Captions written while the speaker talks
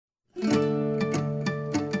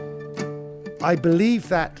I believe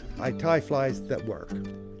that I tie flies that work.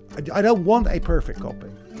 I don't want a perfect copy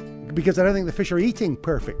because I don't think the fish are eating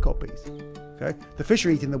perfect copies. Okay? The fish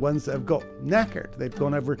are eating the ones that have got knackered. They've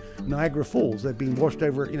gone over Niagara Falls. They've been washed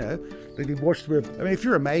over, they've been washed through. I mean, if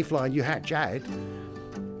you're a mayfly and you hatch out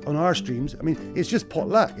on our streams, I mean, it's just pot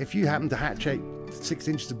luck. If you happen to hatch out 6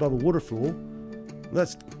 inches above a water floor,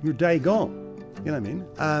 that's your day gone. You know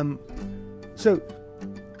what I mean?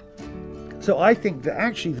 So I think that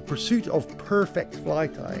actually the pursuit of perfect fly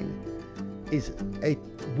tying is a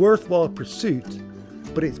worthwhile pursuit,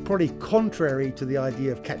 but it's probably contrary to the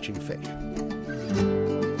idea of catching fish.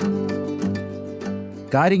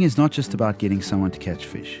 Guiding is not just about getting someone to catch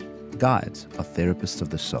fish. Guides are therapists of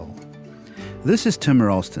the soul. This is Tim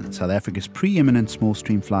Rolston, South Africa's preeminent small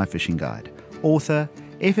stream fly fishing guide, author,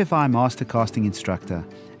 FFI master casting instructor,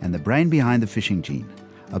 and the brain behind the Fishing Gene,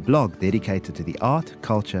 a blog dedicated to the art,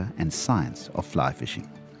 culture, and science of fly fishing.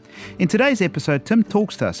 In today's episode, Tim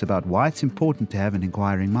talks to us about why it's important to have an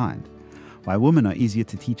inquiring mind, why women are easier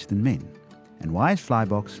to teach than men, and why his fly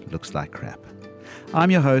box looks like crap.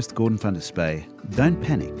 I'm your host, Gordon van der Spey. Don't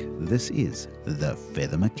panic, this is The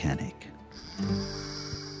Feather Mechanic.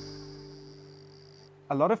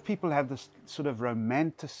 A lot of people have this sort of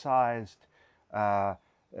romanticized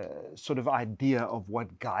sort of idea of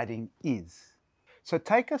what guiding is. So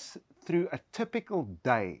take us through a typical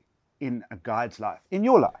day in a guide's life, in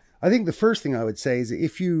your life. I think the first thing I would say is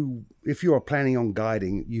if you are planning on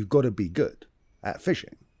guiding, you've got to be good at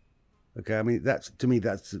fishing. Okay, I mean that's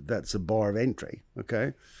a bar of entry.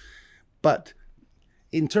 Okay, but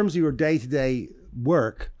in terms of your day-to-day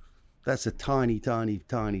work, that's a tiny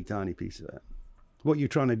piece of it. What you're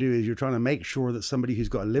trying to do is you're trying to make sure that somebody who's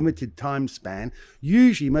got a limited time span,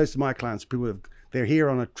 usually most of my clients, they're here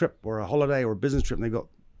on a trip or a holiday or a business trip and they've got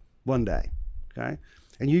one day, okay?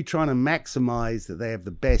 And you're trying to maximize that they have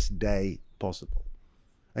the best day possible.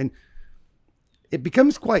 And it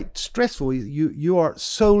becomes quite stressful. You are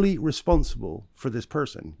solely responsible for this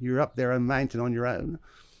person. You're up there on a mountain on your own.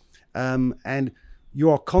 And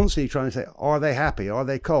you're constantly trying to say, are they happy? Are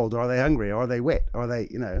they cold? Are they hungry? Are they wet? Are they,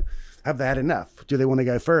 have they had enough? Do they want to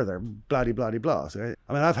go further? Blah, blah, blah, blah. So,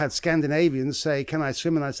 I mean, I've had Scandinavians say, can I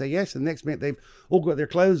swim? And I say, yes. And the next minute, they've all got their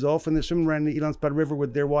clothes off and they're swimming around the Elandsbad River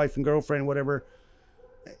with their wife and girlfriend, whatever.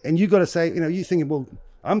 And you got to say, you thinking, well,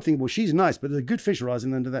 I'm thinking, well, she's nice, but there's a good fish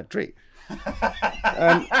rising under that tree.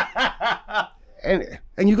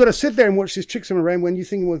 And you got to sit there and watch this chick swim around when you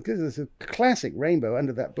think, well, there's a classic rainbow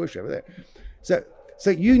under that bush over there. So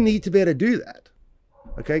you need to be able to do that,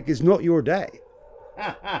 okay? Because it's not your day.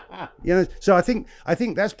 So I think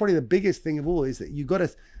that's probably the biggest thing of all is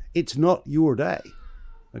that it's not your day,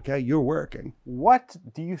 okay? You're working. What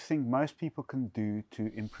do you think most people can do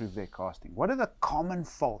to improve their casting? What are the common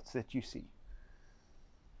faults that you see?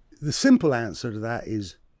 The simple answer to that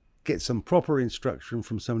is get some proper instruction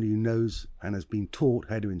from somebody who knows and has been taught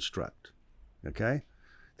how to instruct, okay?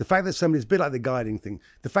 The fact that somebody's a bit like the guiding thing,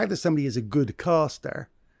 the fact that somebody is a good caster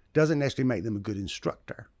doesn't necessarily make them a good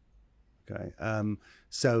instructor. Okay,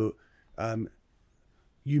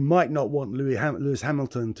 you might not want Lewis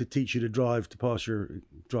Hamilton to teach you to drive to pass your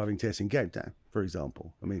driving test in Cape Town, for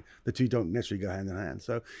example. I mean, the two don't necessarily go hand in hand.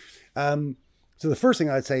 So the first thing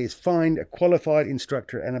I'd say is find a qualified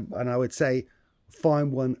instructor, and I would say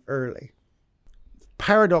find one early.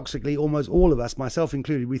 Paradoxically, almost all of us, myself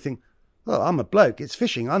included, we think, well, I'm a bloke. It's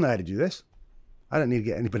fishing. I know how to do this. I don't need to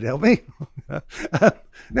get anybody to help me.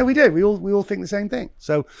 No, we do. We all think the same thing.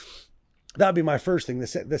 So that would be my first thing.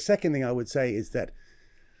 The second thing I would say is that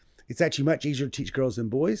it's actually much easier to teach girls than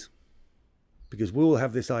boys because we all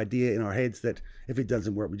have this idea in our heads that if it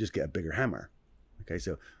doesn't work, we just get a bigger hammer. Okay,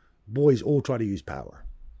 so boys all try to use power.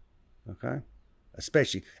 Okay,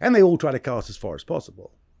 especially, and they all try to cast as far as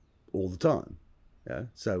possible all the time. Yeah,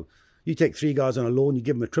 so you take 3 guys on a lawn, you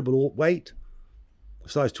give them a triple weight,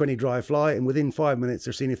 size 20 dry fly, and within 5 minutes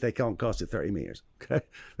they're seeing if they can't cast it 30 meters. Okay,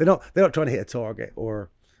 they're not trying to hit a target or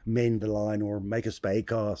mend the line or make a spade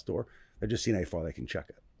cast, or they're just seeing how far they can chuck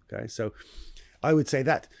it. Okay, so I would say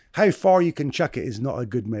that how far you can chuck it is not a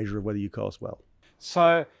good measure of whether you cast well.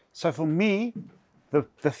 So for me,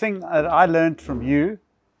 the thing that I learned from you,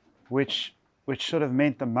 which sort of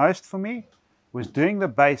meant the most for me, was doing the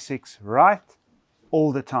basics right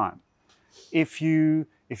all the time. If your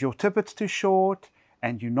tippet's too short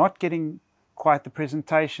and you're not getting quite the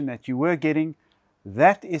presentation that you were getting,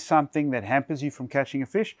 that is something that hampers you from catching a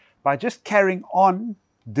fish. By just carrying on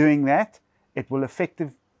doing that, it will affect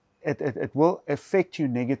you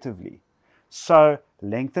negatively. So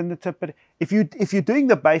lengthen the tippet. If you're doing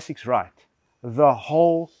the basics right the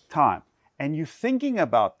whole time and you're thinking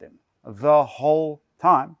about them the whole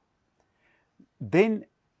time, then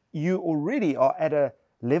you already are at a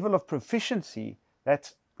level of proficiency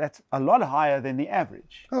that's a lot higher than the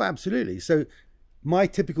average. Oh, absolutely. So my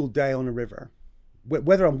typical day on a river,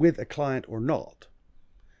 whether I'm with a client or not,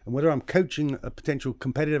 and whether I'm coaching a potential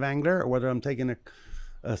competitive angler or whether I'm taking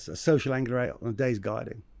a social angler out on a day's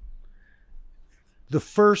guiding, the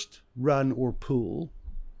first run or pull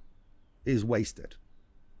is wasted.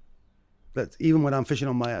 That's even when I'm fishing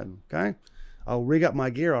on my own, okay? I'll rig up my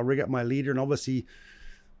gear, I'll rig up my leader, and obviously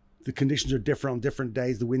the conditions are different on different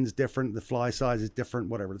days. The wind's different, the fly size is different,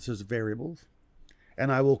 whatever. There's variables.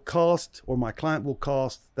 And I will cast, or my client will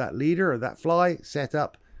cast that leader or that fly, set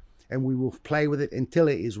up, and we will play with it until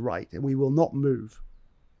it is right, and we will not move.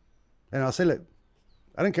 And I'll say, look,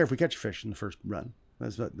 I don't care if we catch a fish in the first run.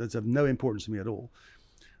 That's of no importance to me at all.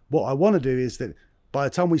 What I want to do is that by the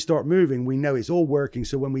time we start moving, we know it's all working.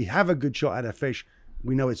 So when we have a good shot at a fish,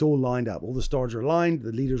 we know it's all lined up. All the stars are aligned,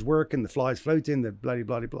 the leader's working, the fly's floating, the bloody,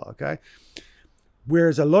 bloody, blah, okay?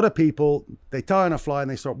 Whereas a lot of people, they tie on a fly and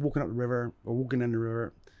they start walking up the river or walking in the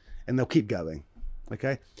river, and they'll keep going,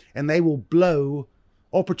 okay? And they will blow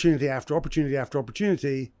opportunity after opportunity after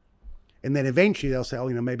opportunity, and then eventually they'll say, oh,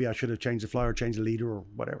 maybe I should have changed the fly or changed the leader or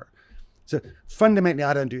whatever. So fundamentally,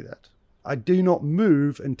 I don't do that. I do not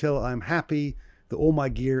move until I'm happy that all my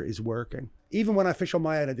gear is working. Even when I fish on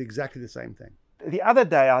my own, I do exactly the same thing. The other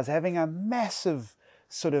day, I was having a massive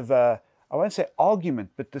sort of, I won't say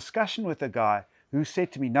argument, but discussion with a guy who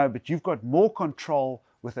said to me, no, but you've got more control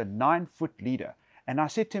with a 9-foot leader. And I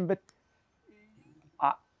said to him, but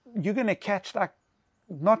you're going to catch like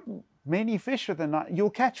not many fish with a 9. You'll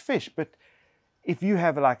catch fish, but if you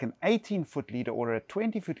have like an 18-foot leader or a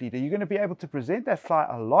 20-foot leader, you're going to be able to present that fly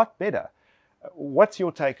a lot better. What's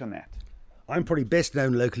your take on that? I'm probably best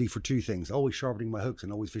known locally for two things: always sharpening my hooks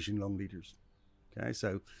and always fishing long leaders. Okay,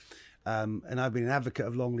 so, and I've been an advocate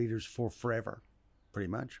of long leaders for forever, pretty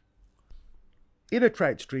much. In a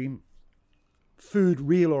trout stream, food,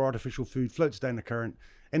 real or artificial food, floats down the current,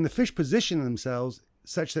 and the fish position themselves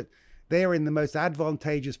such that they are in the most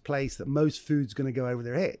advantageous place that most food's going to go over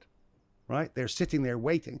their head, right? They're sitting there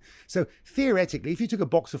waiting. So theoretically, if you took a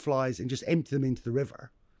box of flies and just emptied them into the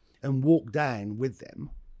river and walked down with them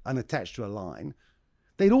unattached to a line,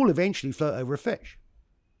 they'd all eventually float over a fish,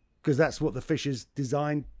 because that's what the fish is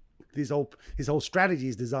designed. His whole strategy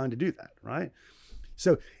is designed to do that, right?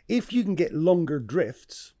 So if you can get longer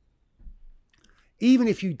drifts, even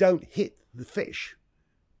if you don't hit the fish,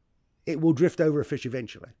 it will drift over a fish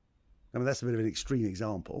eventually. I mean, that's a bit of an extreme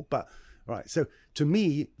example, but right. So to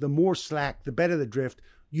me, the more slack, the better the drift.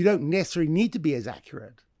 You don't necessarily need to be as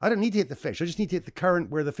accurate. I don't need to hit the fish. I just need to hit the current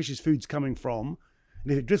where the fish's food's coming from.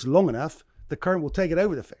 And if it drifts long enough, the current will take it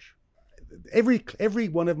over the fish. Every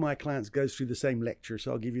one of my clients goes through the same lecture,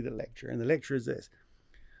 so I'll give you the lecture. And the lecture is this.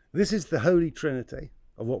 This is the holy trinity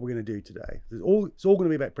of what we're going to do today. It's all going to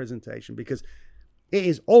be about presentation, because it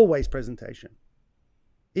is always presentation.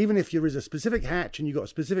 Even if there is a specific hatch and you've got a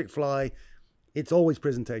specific fly, it's always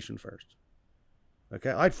presentation first.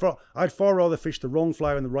 Okay, I'd far rather fish the wrong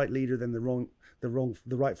fly on the right leader than the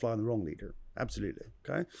right fly on the wrong leader. Absolutely.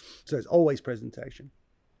 Okay, so it's always presentation.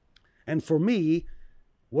 And for me,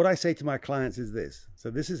 what I say to my clients is this. So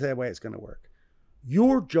this is the way it's going to work.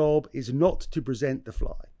 Your job is not to present the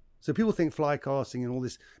fly. So people think fly casting and all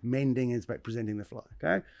this mending is about presenting the fly.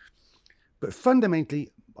 Okay, but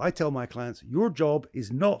fundamentally, I tell my clients, your job is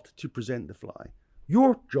not to present the fly.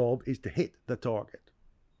 Your job is to hit the target.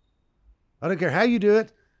 I don't care how you do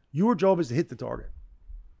it. Your job is to hit the target.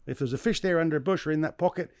 If there's a fish there under a bush or in that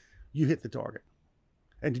pocket, you hit the target.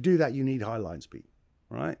 And to do that, you need high line speed,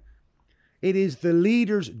 right? It is the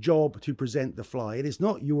leader's job to present the fly. It is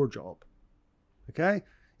not your job, okay?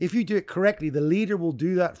 If you do it correctly, the leader will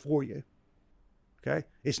do that for you, okay?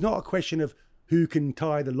 It's not a question of who can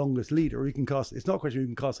tie the longest leader or who can cast. It's not a question of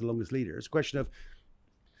who can cast the longest leader. It's a question of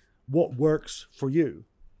what works for you.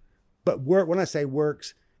 But when I say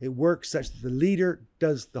works, it works such that the leader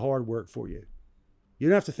does the hard work for you. You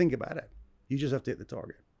don't have to think about it. You just have to hit the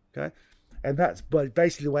target, okay? And that's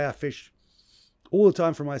basically the way I fish all the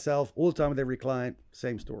time for myself, all the time with every client,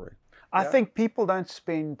 same story. I think people don't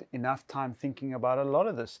spend enough time thinking about a lot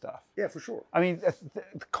of this stuff. Yeah, for sure. I mean,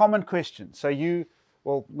 the common question. So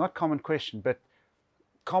well, not common question, but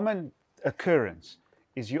common occurrence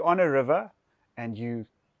is you're on a river and you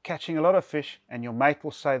catching a lot of fish, and your mate will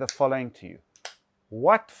say the following to you: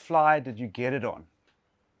 what fly did you get it on?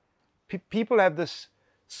 People have this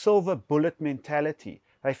silver bullet mentality.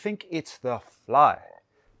 They think it's the fly.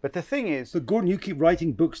 But the thing is... But Gordon, you keep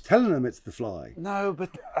writing books telling them it's the fly. No, but,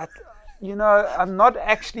 I'm not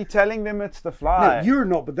actually telling them it's the fly. No, you're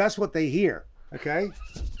not, but that's what they hear, okay?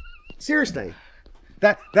 Seriously.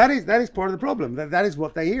 that is part of the problem. That is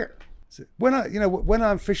what they hear. So when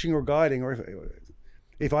I'm fishing or guiding, or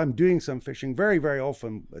if I'm doing some fishing, very, very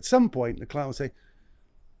often at some point the client will say,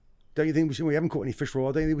 "Don't you think we haven't caught any fish for a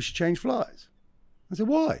while? Don't you think we should change flies?" I said,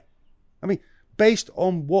 "Why?" I mean, based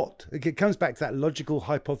on what? It comes back to that logical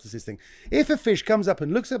hypothesis thing. If a fish comes up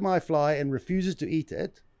and looks at my fly and refuses to eat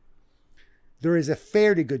it, there is a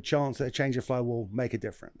fairly good chance that a change of fly will make a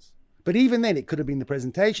difference. But even then, it could have been the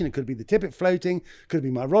presentation, it could be the tippet floating, it could have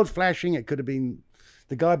been my rod flashing, it could have been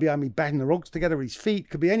the guy behind me batting the rods together with his feet, it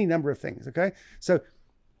could be any number of things, okay? So,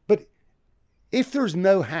 but if there's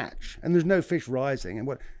no hatch and there's no fish rising, and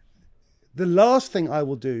the last thing I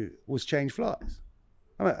will do was change flies.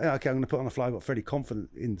 I mean, okay, I'm going to put on a fly I got fairly confident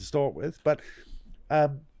in to start with, but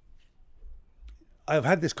I've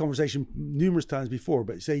had this conversation numerous times before.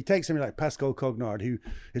 But so you take somebody like Pascal Cognard, who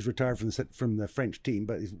is retired from the French team,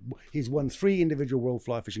 but he's won 3 individual world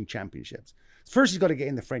fly fishing championships. First, he's got to get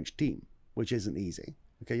in the French team, which isn't easy.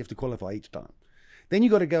 Okay, you have to qualify each time. Then you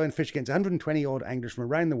got to go and fish against 120 odd anglers from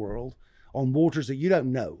around the world on waters that you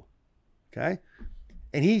don't know. Okay,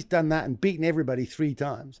 and he's done that and beaten everybody 3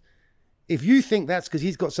 times. If you think that's because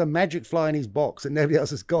he's got some magic fly in his box that nobody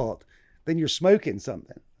else has got, then you're smoking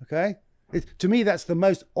something, okay? To me, that's the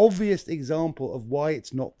most obvious example of why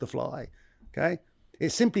it's not the fly, okay?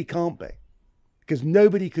 It simply can't be, because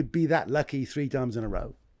nobody could be that lucky 3 times in a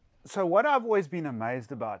row. So what I've always been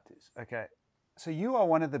amazed about is, okay, so you are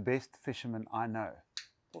one of the best fishermen I know.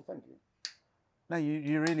 Well, thank you. No,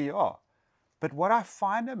 you really are. But what I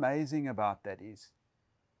find amazing about that is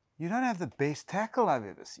you don't have the best tackle I've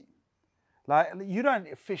ever seen. Like, you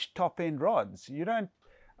don't fish top-end rods. You don't...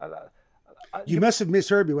 You must have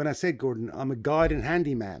misheard me when I said, Gordon, I'm a guide and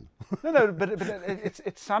handyman. No, but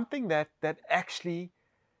it's something that actually,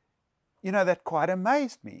 that quite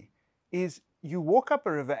amazed me, is you walk up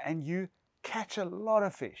a river and you catch a lot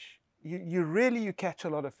of fish. You catch a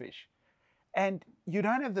lot of fish. And you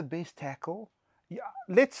don't have the best tackle.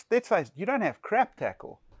 Let's face it, you don't have crap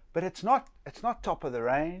tackle, but it's not top of the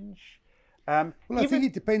range. Well, I think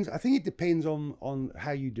it depends. I think it depends on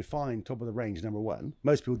how you define top of the range. Number one,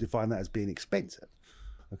 most people define that as being expensive.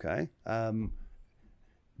 Okay,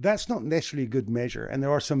 that's not necessarily a good measure. And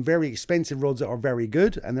there are some very expensive rods that are very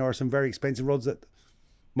good, and there are some very expensive rods that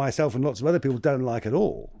myself and lots of other people don't like at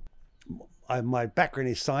all. My background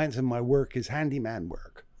is science, and my work is handyman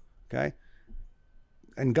work. Okay,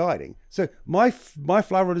 and guiding. So my fly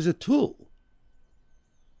rod is a tool.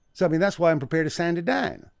 So I mean that's why I'm prepared to sand it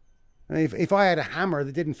down. If I had a hammer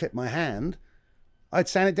that didn't fit my hand, I'd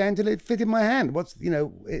sand it down till it fitted my hand.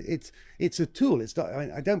 It's a tool. It's not. I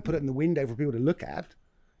mean, I don't put it in the window for people to look at.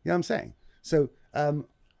 You know what I'm saying? So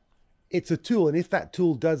it's a tool, and if that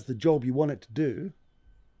tool does the job you want it to do,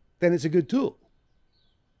 then it's a good tool.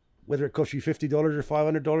 Whether it costs you $50 or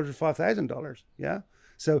 $500 or $5,000, yeah.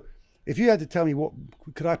 So if you had to tell me what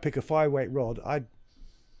could I pick a 5-weight rod, I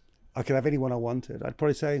could have any one I wanted. I'd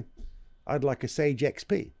probably say I'd like a Sage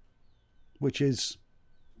XP. Which is,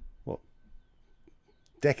 what,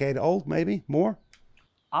 decade old, maybe more?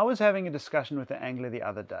 I was having a discussion with an angler the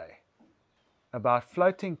other day about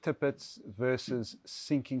floating tippets versus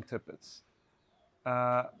sinking tippets.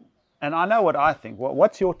 And I know what I think.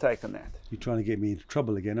 What's your take on that? You're trying to get me into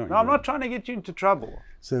trouble again, aren't you? No, I'm not trying to get you into trouble.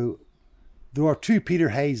 So there are 2 Peter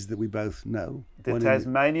Hayes that we both know. The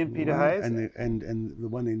Tasmanian Peter Hayes? And the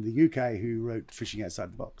one in the UK who wrote Fishing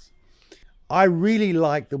Outside the Box. I really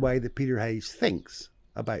like the way that Peter Hayes thinks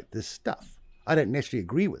about this stuff. I don't necessarily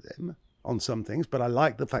agree with him on some things, but I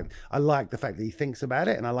like the fact that he thinks about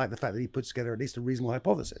it, and I like the fact that he puts together at least a reasonable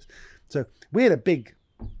hypothesis. So we had a big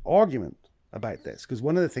argument about this, because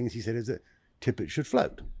one of the things he said is that tippet should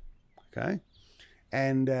float. Okay?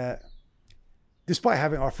 And despite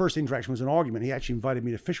having our first interaction was an argument, he actually invited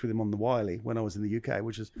me to fish with him on the Wiley when I was in the UK,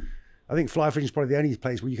 which is, I think fly fishing is probably the only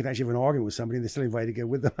place where you can actually have an argument with somebody and they're still invited to go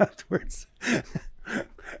with them afterwards.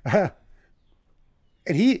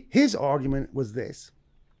 And his argument was this,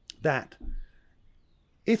 that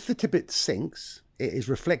if the tippet sinks, it is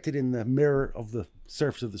reflected in the mirror of the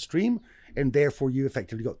surface of the stream, and therefore you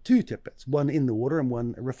effectively got 2 tippets, one in the water and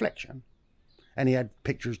one a reflection. And he had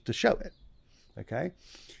pictures to show it. Okay?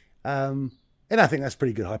 And I think that's a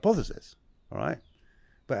pretty good hypothesis. All right?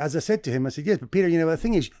 But as I said to him, I said, yes, but Peter, the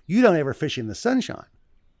thing is, you don't ever fish in the sunshine.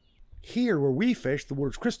 Here where we fish, the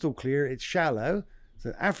water's crystal clear, it's shallow, it's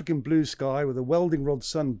an African blue sky with a welding rod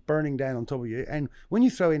sun burning down on top of you. And when you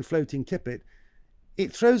throw in floating tippet,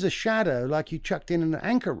 it throws a shadow like you chucked in an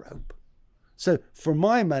anchor rope. So for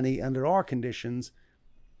my money, under our conditions,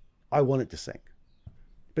 I want it to sink.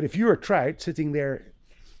 But if you're a trout sitting there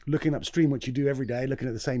looking upstream, which you do every day, looking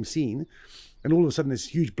at the same scene, and all of a sudden this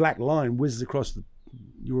huge black line whizzes across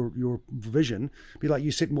your vision. It'd be like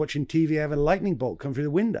you sitting watching TV, have a lightning bolt come through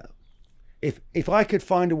the window. If I could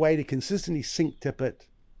find a way to consistently sink tip it,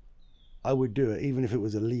 I would do it, even if it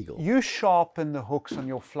was illegal. You sharpen the hooks on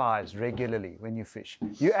your flies regularly when you fish.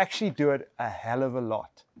 You actually do it a hell of a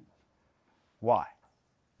lot. Why?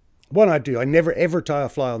 One, I do. I never ever tie a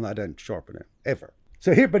fly on that I don't sharpen it, ever.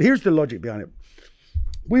 So here's the logic behind it.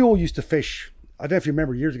 We all used to fish, I don't know if you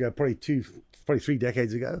remember years ago, probably 3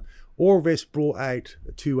 decades ago, Orvis brought out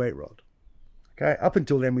a 2-weight rod. Okay, up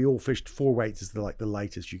until then we all fished 4 weights as the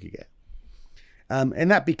lightest you could get.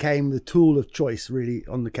 And that became the tool of choice, really,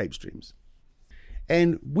 on the Cape streams.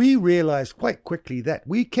 And we realized quite quickly that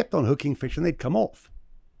we kept on hooking fish and they'd come off.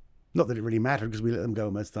 Not that it really mattered because we let them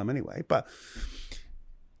go most of the time anyway.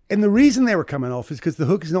 And the reason they were coming off is because the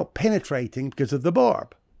hook is not penetrating because of the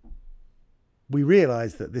barb. We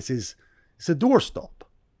realized that it's a doorstop,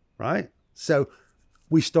 right? So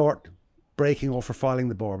we start breaking off or filing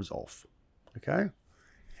the barbs off, okay?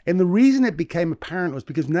 And the reason it became apparent was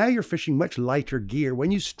because now you're fishing much lighter gear. When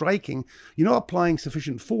you're striking, you're not applying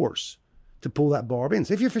sufficient force to pull that barb in.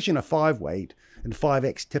 So if you're fishing a 5-weight and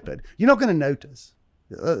 5x tippet, you're not going to notice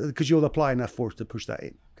because you'll apply enough force to push that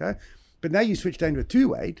in, okay? But now you switch down to a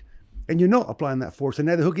 2-weight and you're not applying that force. And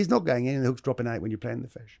now the hook is not going in and the hook's dropping out when you're playing the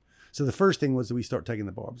fish. So the first thing was that we start taking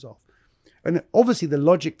the barbs off. And obviously the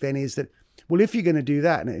logic then is that, well, if you're going to do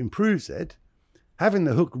that and it improves it, having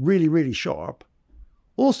the hook really, really sharp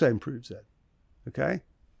also improves it, okay?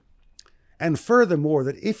 And furthermore,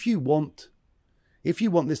 that if you want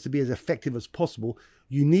this to be as effective as possible,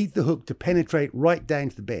 you need the hook to penetrate right down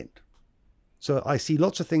to the bend. So I see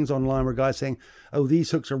lots of things online where guys saying, oh,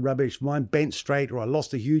 these hooks are rubbish, mine bent straight, or I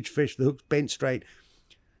lost a huge fish, the hook's bent straight.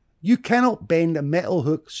 You cannot bend a metal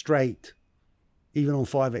hook straight, even on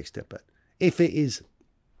 5x tippet, if it's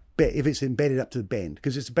embedded up to the bend,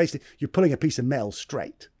 because it's basically, you're pulling a piece of metal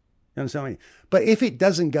straight. You understand what I mean? But if it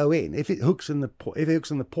doesn't go in, if it hooks on the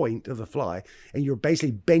point of the fly, and you're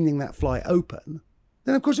basically bending that fly open,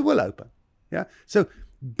 then of course it will open. Yeah. So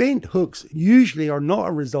bent hooks usually are not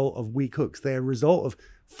a result of weak hooks; they're a result of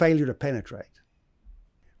failure to penetrate.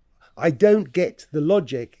 I don't get the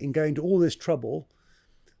logic in going to all this trouble,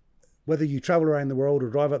 whether you travel around the world or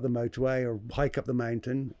drive up the motorway or hike up the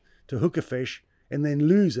mountain to hook a fish and then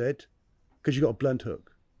lose it because you got a blunt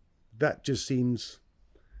hook. That just seems.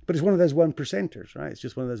 But it's one of those 1%ers, right? It's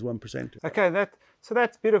just one of those 1%ers. Okay, so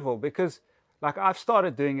that's beautiful because, like, I've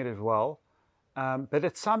started doing it as well, but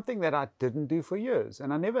it's something that I didn't do for years,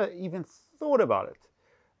 and I never even thought about it.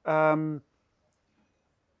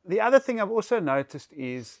 The other thing I've also noticed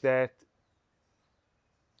is that,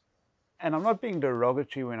 and I'm not being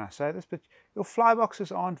derogatory when I say this, but your fly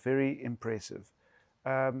boxes aren't very impressive.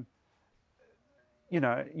 You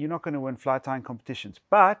know, you're not going to win fly tying competitions,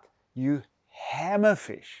 but you hammer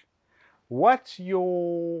fish. What's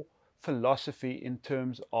your philosophy in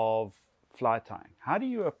terms of fly tying? How do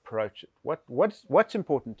you approach it? What's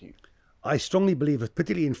important to you? I strongly believe,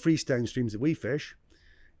 particularly in freestone streams that we fish,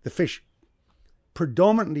 the fish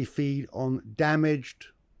predominantly feed on damaged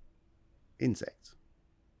insects.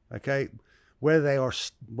 Okay, whether they are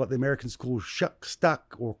what the Americans call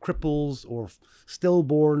stuck or cripples or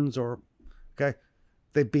stillborns, or okay,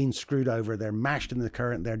 they've been screwed over, they're mashed in the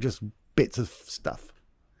current, they're just bits of stuff,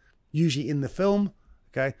 usually in the film,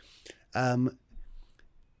 okay? And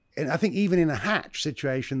I think even in a hatch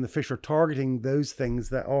situation, the fish are targeting those things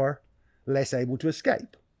that are less able to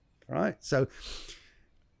escape, right? So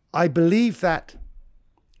I believe that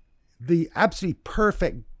the absolutely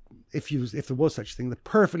perfect, if there was such a thing, the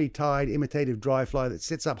perfectly tied imitative dry fly that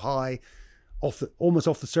sits up high, almost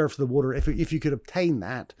off the surface of the water, if you could obtain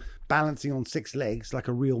that, balancing on 6 legs like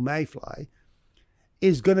a real mayfly,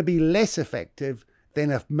 is going to be less effective than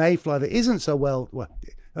a mayfly that isn't so well,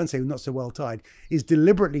 I don't say not so well tied, is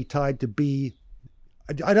deliberately tied to be.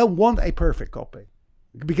 I don't want a perfect copy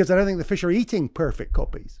because I don't think the fish are eating perfect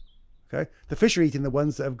copies. Okay, the fish are eating the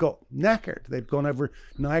ones that have got knackered. They've gone over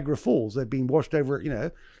Niagara Falls. They've been washed over. You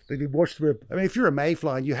know, they've been washed through. I mean, if you're a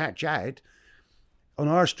mayfly and you hatch out on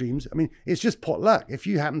our streams, I mean, it's just pot luck. If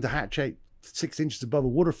you happen to hatch out 6 inches above a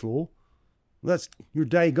water floor, that's your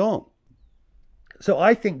day gone. So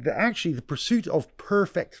I think that actually the pursuit of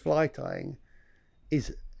perfect fly tying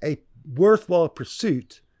is a worthwhile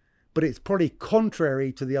pursuit, but it's probably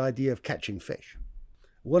contrary to the idea of catching fish.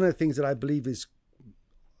 One of the things that I believe is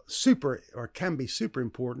super, or can be super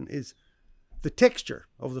important, is the texture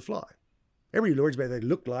of the fly. Everybody learns whether they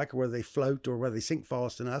look like, or whether they float, or whether they sink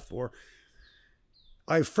fast enough. Or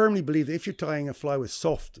I firmly believe that if you're tying a fly with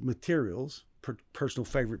soft materials, personal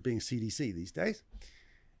favorite being CDC these days.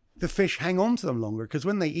 The fish hang on to them longer because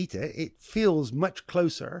when they eat it, it feels much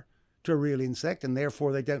closer to a real insect, and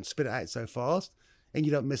therefore they don't spit it out so fast, and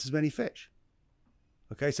you don't miss as many fish.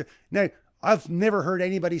 Okay, so now I've never heard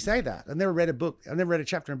anybody say that. I've never read a book. I've never read a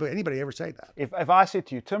chapter in a book. Anybody ever say that? If I said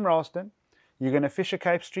to you, Tim Rolston, you're going to fish a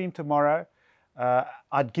Cape Stream tomorrow,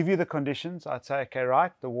 I'd give you the conditions. I'd say, okay,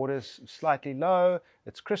 right, the water's slightly low,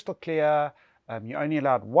 it's crystal clear, you're only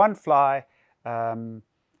allowed one fly, and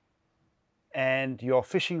you're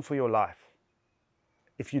fishing for your life.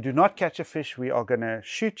 If you do not catch a fish, we are going to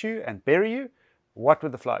shoot you and bury you. What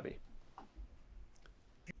would the fly be?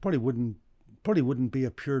 Probably wouldn't be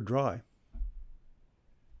a pure dry.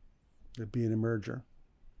 It'd be an emerger.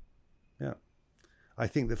 Yeah. I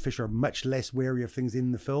think the fish are much less wary of things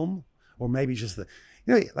in the film, or maybe just like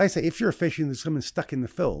I say, if you're fishing and there's something stuck in the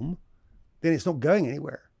film, then it's not going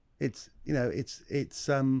anywhere. It's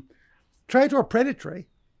predator or predatory.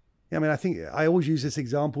 I mean, I think I always use this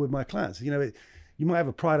example with my clients. You might have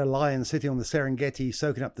a pride of lions sitting on the Serengeti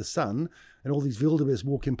soaking up the sun, and all these wildebeest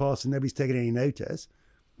walking past and nobody's taking any notice.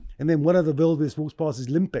 And then one of the wildebeest walks past is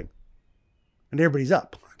limping, and everybody's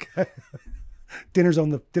up. Okay, dinner's on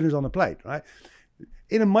the plate, right?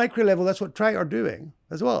 In a micro level, that's what trout are doing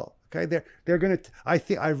as well. Okay, they're going to.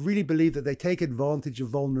 I really believe that they take advantage of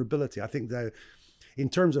vulnerability. I think though, in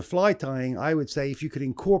terms of fly tying, I would say if you could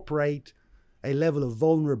incorporate a level of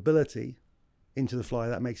vulnerability into the fly,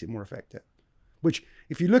 that makes it more effective. Which,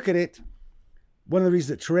 if you look at it, one of the reasons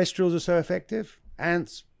that terrestrials are so effective,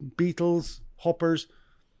 ants, beetles, hoppers,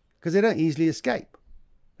 because they don't easily escape.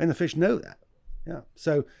 And the fish know that. Yeah.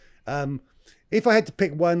 So if I had to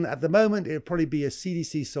pick one at the moment, it would probably be a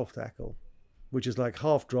CDC soft tackle, which is like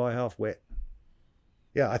half dry, half wet.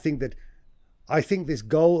 Yeah, I think this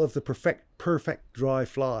goal of the perfect dry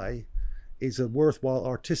fly is a worthwhile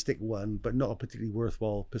artistic one, but not a particularly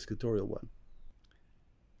worthwhile piscatorial one.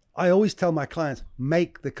 I always tell my clients,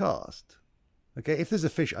 make the cast. Okay, if there's a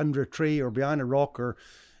fish under a tree or behind a rock or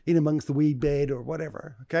in amongst the weed bed or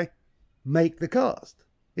whatever, okay, make the cast.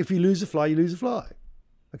 If you lose a fly, you lose a fly.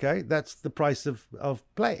 Okay, that's the price of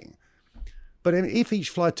playing. But if each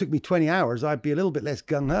fly took me 20 hours, I'd be a little bit less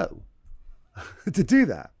gung-ho to do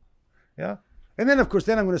that. Yeah. And then, of course,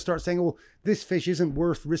 I'm going to start saying, well, this fish isn't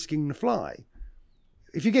worth risking the fly.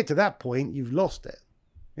 If you get to that point, you've lost it.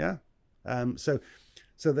 Yeah.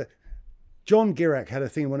 So that John Girac had a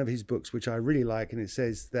thing in one of his books, which I really like, and it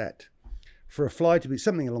says that for a fly to be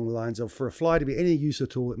something along the lines of, for a fly to be any use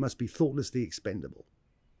at all, it must be thoughtlessly expendable.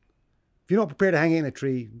 If you're not prepared to hang it in a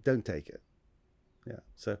tree, don't take it. Yeah.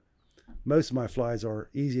 So most of my flies are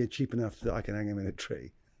easy and cheap enough that I can hang them in a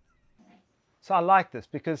tree. So I like this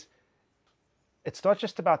because it's not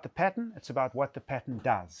just about the pattern, it's about what the pattern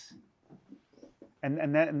does.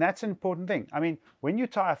 And that's an important thing. I mean, when you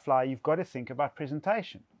tie a fly, you've got to think about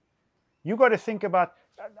presentation. You've got to think about,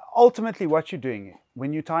 ultimately what you're doing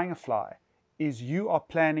when you're tying a fly is you are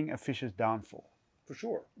planning a fish's downfall. For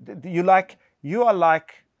sure. You are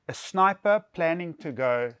like a sniper planning to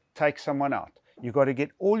go take someone out. You've got to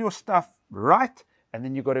get all your stuff right, and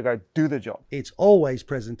then you've got to go do the job. It's always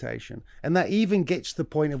presentation. And that even gets to the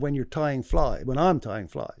point of when you're tying fly, when I'm tying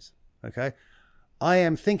flies, okay? I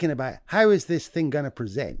am thinking about, how is this thing going to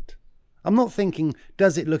present? I'm not thinking,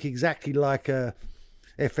 does it look exactly like a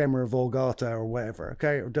ephemera vulgata or whatever,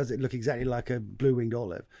 okay? Or does it look exactly like a blue-winged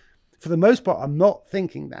olive? For the most part, I'm not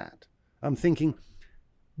thinking that. I'm thinking,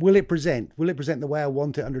 will it present? Will it present the way I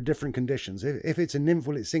want it under different conditions? If it's a nymph,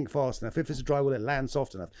 will it sink fast enough? If it's a dry, will it land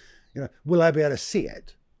soft enough? Will I be able to see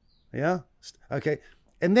it? Yeah? Okay.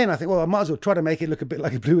 And then I think, well, I might as well try to make it look a bit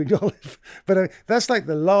like a blue-winged olive. But that's like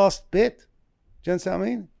the last bit. Do you understand what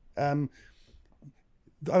I mean?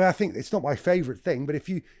 I think it's not my favorite thing, but if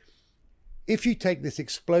you take this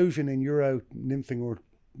explosion in Euro nymphing or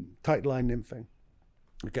tight line nymphing,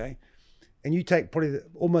 okay, and you take probably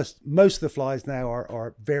almost most of the flies now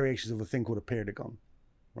are variations of a thing called a perdigon,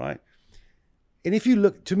 right? And if you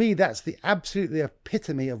look, to me, that's the absolutely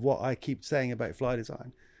epitome of what I keep saying about fly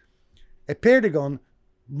design. A perdigon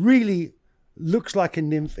really looks like a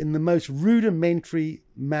nymph in the most rudimentary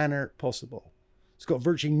manner possible. It's got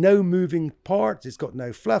virtually no moving parts. It's got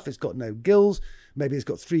no fluff. It's got no gills. Maybe it's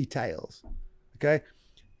got 3 tails. Okay.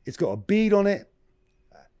 It's got a bead on it.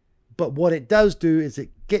 But what it does do is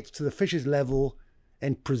it gets to the fish's level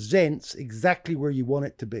and presents exactly where you want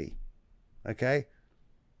it to be. Okay.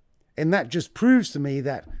 And that just proves to me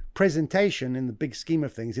that presentation in the big scheme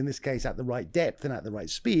of things, in this case at the right depth and at the right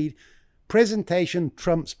speed, presentation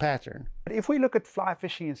trumps pattern. If we look at fly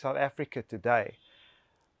fishing in South Africa today,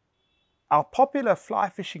 our popular fly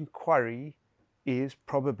fishing quarry is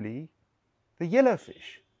probably The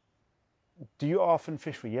yellowfish. Do you often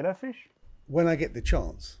fish for yellowfish? When I get the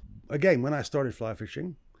chance. Again, when I started fly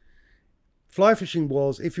fishing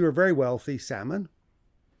was, if you were very wealthy, salmon.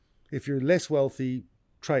 If you're less wealthy,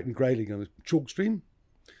 trout and grayling on a chalk stream.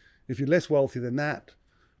 If you're less wealthy than that,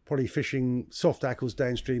 probably fishing soft tackles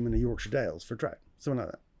downstream in the Yorkshire Dales for trout, something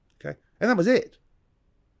like that. Okay, and that was it.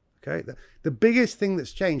 Okay, the biggest thing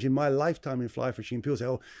that's changed in my lifetime in fly fishing, people say,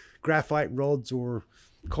 oh, graphite rods or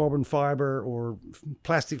carbon fiber or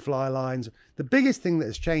plastic fly lines. The biggest thing that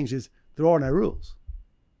has changed is there are no rules.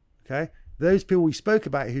 Okay, those people we spoke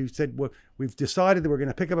about who said, well, we've decided that we're going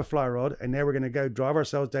to pick up a fly rod and now we're going to go drive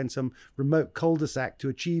ourselves down some remote cul-de-sac to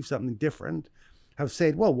achieve something different, have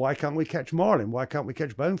said, well, why can't we catch marlin? Why can't we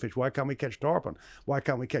catch bonefish? Why can't we catch tarpon? Why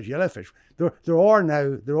can't we catch yellowfish? There are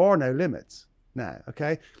no limits now.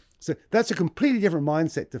 Okay, so that's a completely different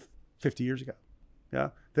mindset to 50 years ago. Yeah,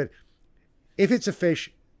 that if it's a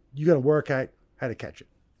fish, you got to work out how to catch it.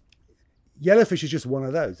 Yellowfish is just one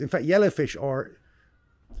of those. In fact, yellowfish are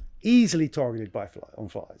easily targeted by on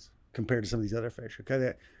flies compared to some of these other fish.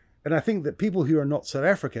 Okay, and I think that people who are not South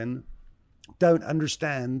African don't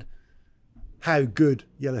understand how good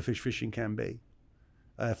yellowfish fishing can be.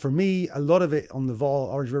 For me, a lot of it on the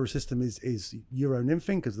Vaal Orange River system is Euro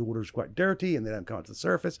nymphing because the water is quite dirty and they don't come up to the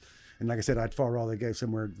surface. And like I said, I'd far rather go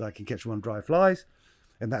somewhere that I can catch one dry flies,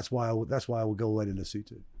 and that's why I will go away to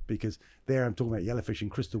Lesotho, because there I'm talking about yellowfish in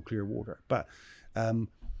crystal clear water. But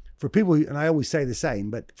for people who, and I always say the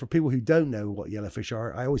same, but for people who don't know what yellowfish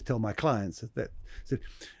are, I always tell my clients that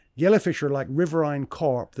yellowfish are like riverine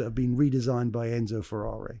carp that have been redesigned by Enzo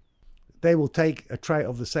Ferrari. They will take a trout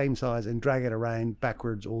of the same size and drag it around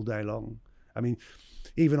backwards all day long. I mean,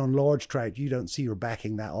 even on large trout, you don't see your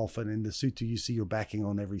backing that often. In Lesotho, you see your backing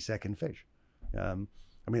on every second fish. I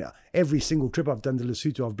mean, every single trip I've done to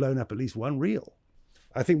Lesotho, I've blown up at least one reel.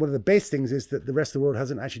 I think one of the best things is that the rest of the world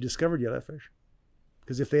hasn't actually discovered yellowfish.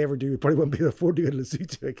 Because if they ever do, we probably won't be able to afford to go to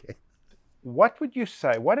Lesotho again. What would you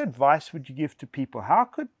say? What advice would you give to people? How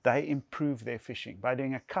could they improve their fishing by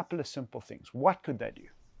doing a couple of simple things? What could they do?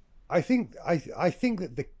 I think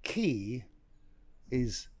that the key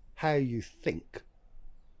is how you think.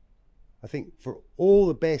 I think for all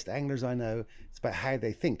the best anglers I know, it's about how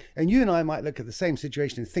they think. And you and I might look at the same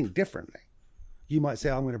situation and think differently. You might say,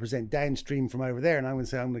 I'm going to present downstream from over there, and I'm going to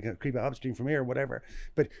say, I'm going to creep upstream from here or whatever.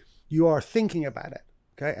 But you are thinking about it,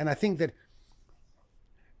 okay? And I think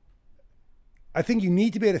you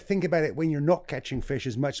need to be able to think about it when you're not catching fish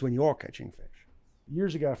as much as when you are catching fish.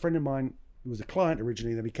 Years ago, a friend of mine who was a client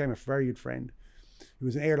originally that became a very good friend, he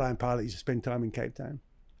was an airline pilot, he used to spend time in Cape Town.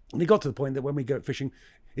 And he got to the point that when we go fishing,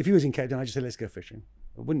 if he was in Cape Town, I just said, let's go fishing.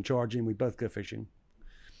 I wouldn't charge him, we'd both go fishing.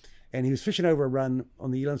 And he was fishing over a run on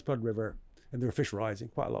the Elandspad River, and there were fish rising,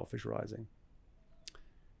 quite a lot of fish rising.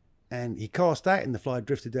 And he cast out, and the fly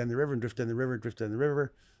drifted down the river and drifted down the river, drifted down the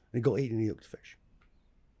river, and he got eaten and he hooked the fish.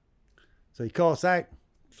 So he cast out,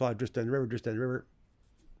 fly drifted down the river,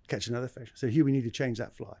 catch another fish. So Hugh, we need to change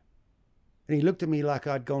that fly. And he looked at me like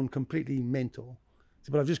I'd gone completely mental. He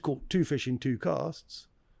said, but I've just caught 2 fish in 2 casts.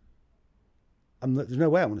 There's no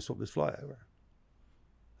way I'm going to swap this fly over.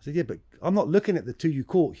 I said, yeah, but I'm not looking at the 2 you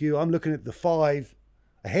caught, Hugh. I'm looking at the 5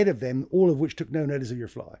 ahead of them, all of which took no notice of your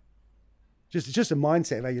fly. It's just a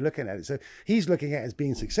mindset of how you're looking at it. So he's looking at it as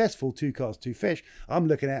being successful, 2 casts, 2 fish. I'm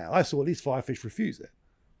looking at it, I saw at least 5 fish refuse it.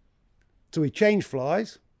 So he changed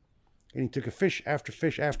flies, and he took a fish after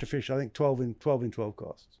fish after fish, I think 12 in 12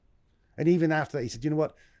 casts. And even after that, he said, you know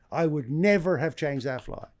what? I would never have changed that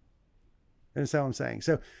fly. And that's how I'm saying.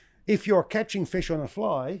 So if you're catching fish on a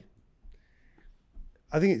fly,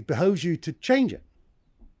 I think it behoves you to change it.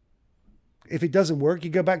 If it doesn't work,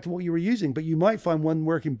 you go back to what you were using, but you might find one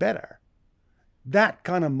working better. That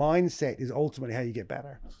kind of mindset is ultimately how you get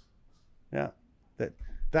better. Yeah.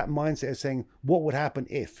 That mindset is saying, what would happen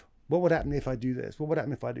if? What would happen if I do this? What would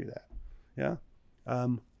happen if I do that? Yeah.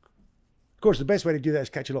 Of course, the best way to do that is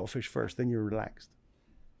catch a lot of fish first, then you're relaxed.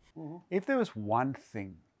 If there was one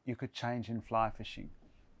thing you could change in fly fishing,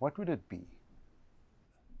 what would it be?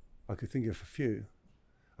 I could think of a few.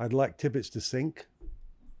 I'd like tippets to sink.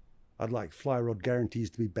 I'd like fly rod guarantees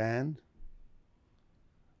to be banned.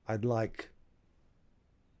 I'd like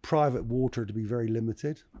private water to be very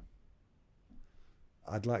limited.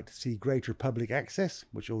 I'd like to see greater public access,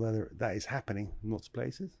 which although that is happening in lots of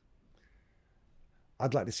places.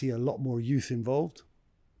 I'd like to see a lot more youth involved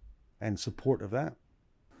and support of that.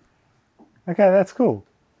 Okay, that's cool.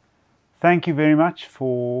 Thank you very much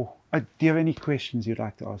for... do you have any questions you'd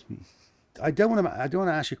like to ask me? I don't want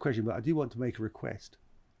to ask you a question, but I do want to make a request.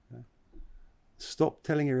 Okay? Stop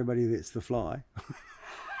telling everybody that it's the fly.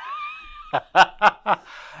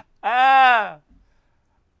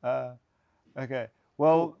 Okay.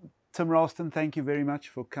 Well, Tim Rolston, thank you very much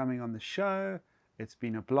for coming on the show. It's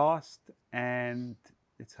been a blast, and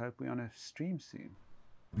let's hope we're on a stream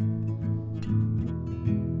soon.